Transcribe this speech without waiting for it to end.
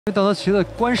邓泽奇的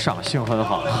观赏性很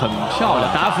好，很漂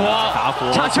亮。打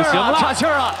斧，岔气儿了，岔气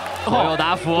儿了。又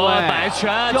打斧，摆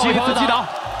拳，又一次击倒。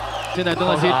现在邓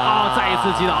泽奇再一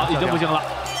次击倒，已经不行了。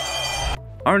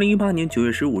 2018年9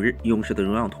月15日，勇士的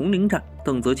荣耀同龄战，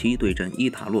邓泽奇对阵伊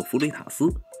塔洛·弗雷塔斯。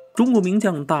中国名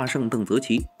将大胜邓泽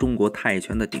奇，中国泰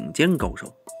拳的顶尖高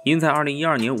手，因在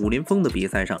2012年武林风的比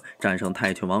赛上战胜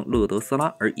泰拳王勒德斯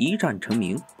拉而一战成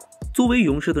名。作为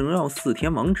勇士的荣耀4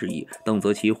天王之一，邓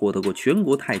泽奇获得过全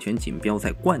国泰拳锦标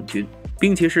赛冠军，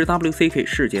并且是 WCK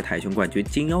世界泰拳冠军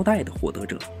金腰带的获得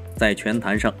者，在拳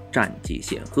坛上战绩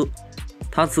显赫。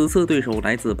他此次对手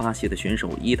来自巴西的选手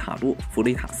伊塔洛·弗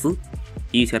雷塔斯。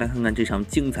 一起来看看这场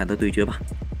精彩的对决吧。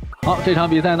好，这场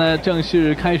比赛呢正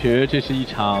式开始，这是一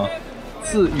场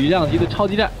次羽量级的超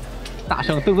级战，大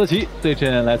胜邓泽奇对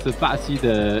阵来自巴西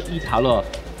的伊塔洛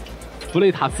·弗雷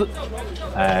塔斯。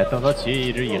邓泽奇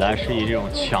一直以来是以这种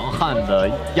强悍的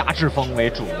压制风为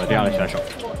主的这样的选手，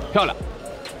漂亮。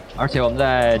而且我们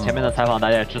在前面的采访，大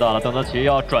家也知道了，邓泽奇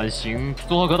要转型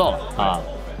综合格斗了啊，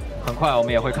很快我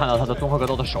们也会看到他的综合格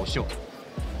斗的首秀。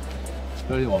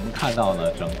 所以我们看到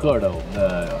了整个的我们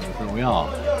的勇士荣耀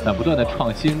在不断的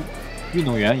创新，运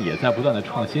动员也在不断的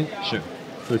创新，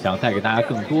就想带给大家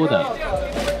更多的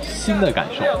新的感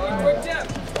受。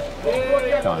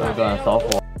漂亮，这段扫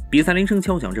斧。比赛铃声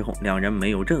敲响之后，两人没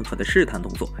有任何的试探动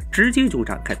作，直接就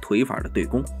展开腿法的对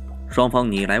攻，双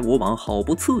方你来我往，好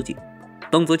不刺激。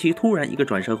邓泽奇突然一个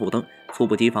转身后蹬，猝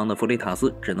不及防的弗雷塔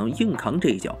斯只能硬扛这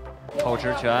一脚。后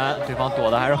直拳，对方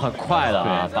躲得还是很快的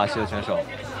啊，巴西的选手。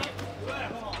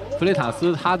 弗雷塔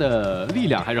斯他的力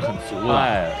量还是很足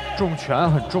的，重拳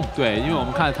很重。对，因为我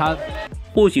们看他，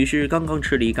或许是刚刚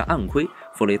吃了一个暗亏，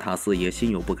弗雷塔斯也心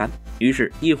有不甘，于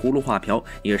是一葫芦画瓢，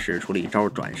也使出了一招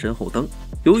转身后蹬。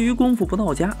由于功夫不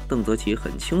到家，邓泽奇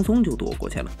很轻松就躲过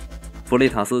去了，弗雷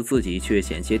塔斯自己却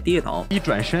险些跌倒，一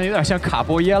转身有点像卡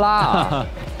波耶拉啊。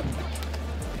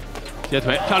接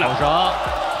腿，漂亮，手，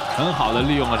很好的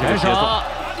利用了这个节奏，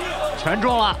全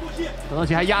中了，邓泽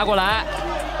奇还压过来。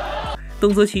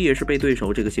 邓泽奇也是被对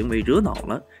手这个行为惹恼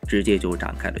了，直接就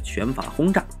展开了拳法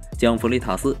轰炸，将弗雷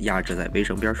塔斯压制在围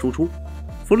绳边输出。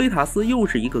弗雷塔斯又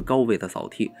是一个高位的扫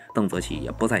踢，邓泽奇也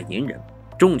不再隐忍，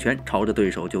重拳朝着对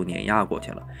手就碾压过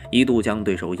去了，一度将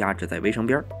对手压制在围绳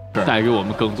边，带给我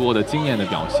们更多的惊艳的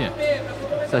表现。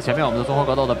在前面我们的综合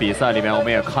格斗的比赛里面，我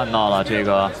们也看到了这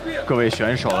个各位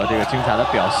选手的这个精彩的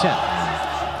表现。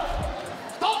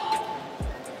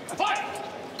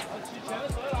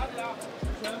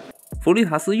 弗雷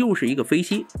塔斯又是一个飞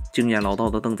膝，经验老道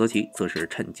的邓泽奇则是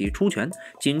趁机出拳，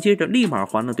紧接着立马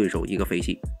还了对手一个飞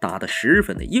膝，打得十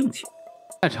分的硬气。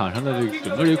在场上的这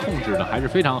整个这控制呢还是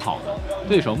非常好的，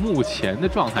对手目前的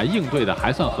状态应对的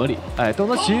还算合理。邓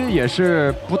泽奇也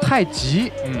是不太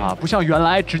急啊，不像原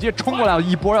来直接冲过来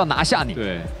一波要拿下你。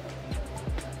对，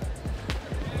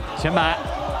前摆。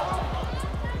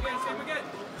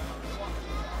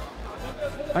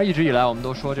 而一直以来，我们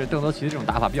都说这邓泽奇的这种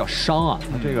打法比较伤啊，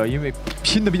他这个因为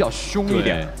拼的比较凶一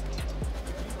点。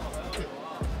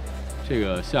这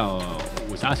个像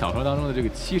武侠小说当中的这个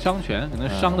七伤拳，可能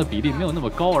伤的比例没有那么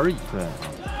高而已。对，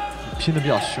拼的比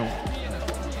较凶。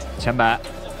前摆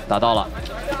打到了，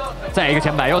再一个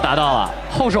前摆又打到了，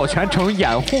后手全程掩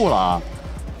护了啊。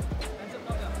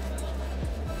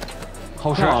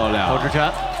后手后直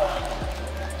拳。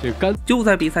 就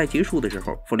在比赛结束的时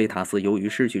候，弗雷塔斯由于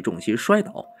失去重心摔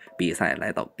倒，比赛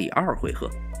来到第2回合，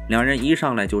两人一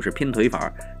上来就是拼腿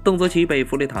法，邓泽奇被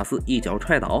弗雷塔斯一脚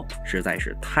踹倒，实在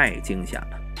是太惊险了。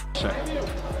是，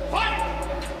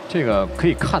这个可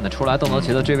以看得出来，邓泽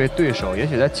奇的这位对手也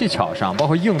许在技巧上，包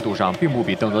括硬度上，并不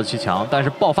比邓泽奇强，但是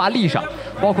爆发力上，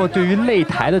包括对于擂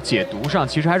台的解读上，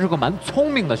其实还是个蛮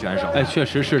聪明的选手。确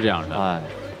实是这样的。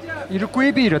一直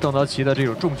规避着邓泽奇的这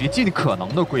种重击，尽可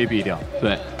能的规避掉。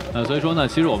对，所以说呢，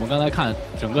其实我们刚才看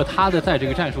整个他的在这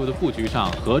个战术的布局上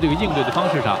和这个应对的方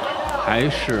式上，还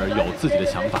是有自己的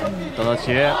想法。邓泽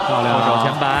奇漂亮，后手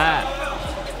前摆，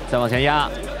再往前压，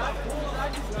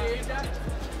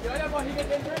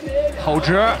后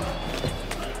直。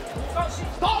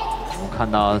我们看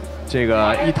到这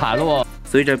个伊塔洛。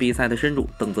 随着比赛的深入，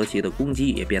邓泽奇的攻击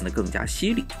也变得更加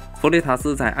犀利。弗雷塔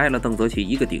斯在挨了邓泽奇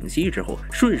一个顶膝之后，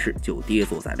顺势就跌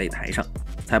坐在擂台上，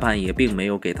裁判也并没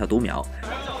有给他读秒。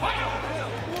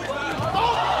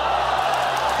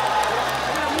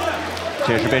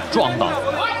这是被撞到，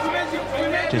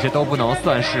这些都不能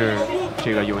算是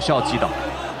这个有效击倒。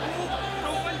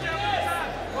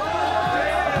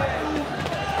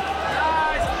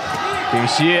顶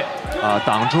膝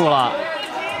挡住了。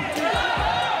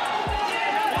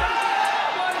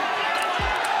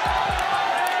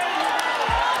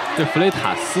 这弗雷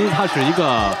塔斯他是一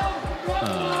个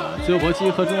自由搏击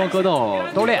和中国格斗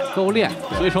都练，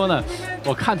所以说呢，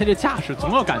我看他这架势，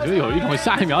总有感觉有一种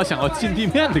下一秒想要进地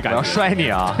面的感觉，要摔你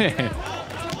啊！对，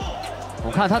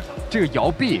我看他这个摇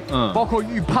臂，包括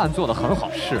预判做得很好，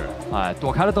是，哎，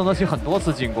躲开了邓泽奇很多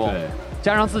次进攻，对，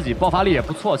加上自己爆发力也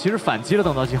不错，其实反击了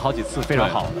邓泽奇好几次，非常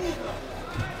好的。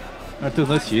那邓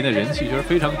泽奇的人气确实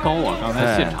非常高啊！刚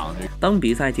才现场这个，当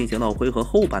比赛进行到回合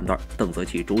后半段，邓泽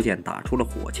奇逐渐打出了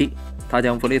火气，他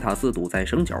将弗雷塔斯堵在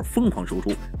绳角，疯狂输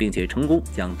出，并且成功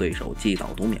将对手击倒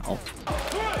读秒。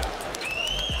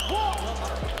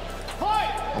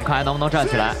我们看还能不能站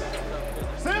起来，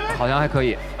好像还可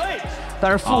以，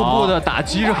但是腹部的打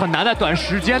击是很难在短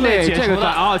时间内解除的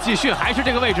啊！继续还是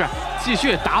这个位置，继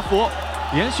续打腹，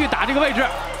连续打这个位置，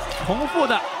重复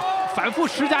的反复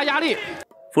施加压力。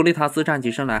弗雷塔斯站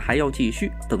起身来还要继续，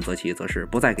邓泽奇则是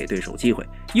不再给对手机会，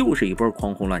又是一波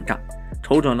狂轰乱炸，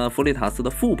瞅准了弗雷塔斯的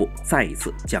腹部，再一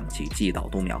次将其击倒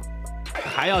读秒。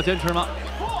还要坚持吗？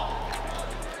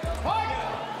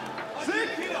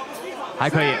还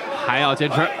可以，还要坚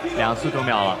持2次读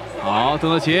秒了。好，邓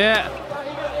泽奇，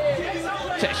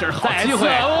这是好机会！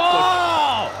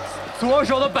哇，左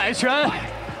手的摆拳，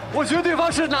我觉得对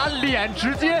方是拿脸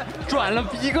直接转了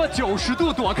一个90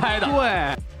度躲开的。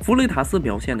对。弗雷塔斯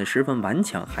表现得十分顽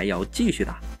强，还要继续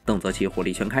打。邓泽奇火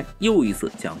力全开，又一次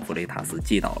将弗雷塔斯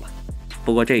击倒了。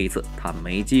不过这一次他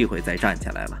没机会再站起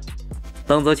来了。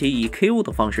邓泽奇以 KO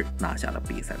的方式拿下了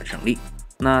比赛的胜利。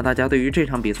那大家对于这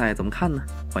场比赛怎么看呢？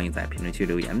欢迎在评论区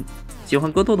留言。喜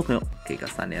欢格斗的朋友给个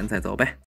3连再走呗。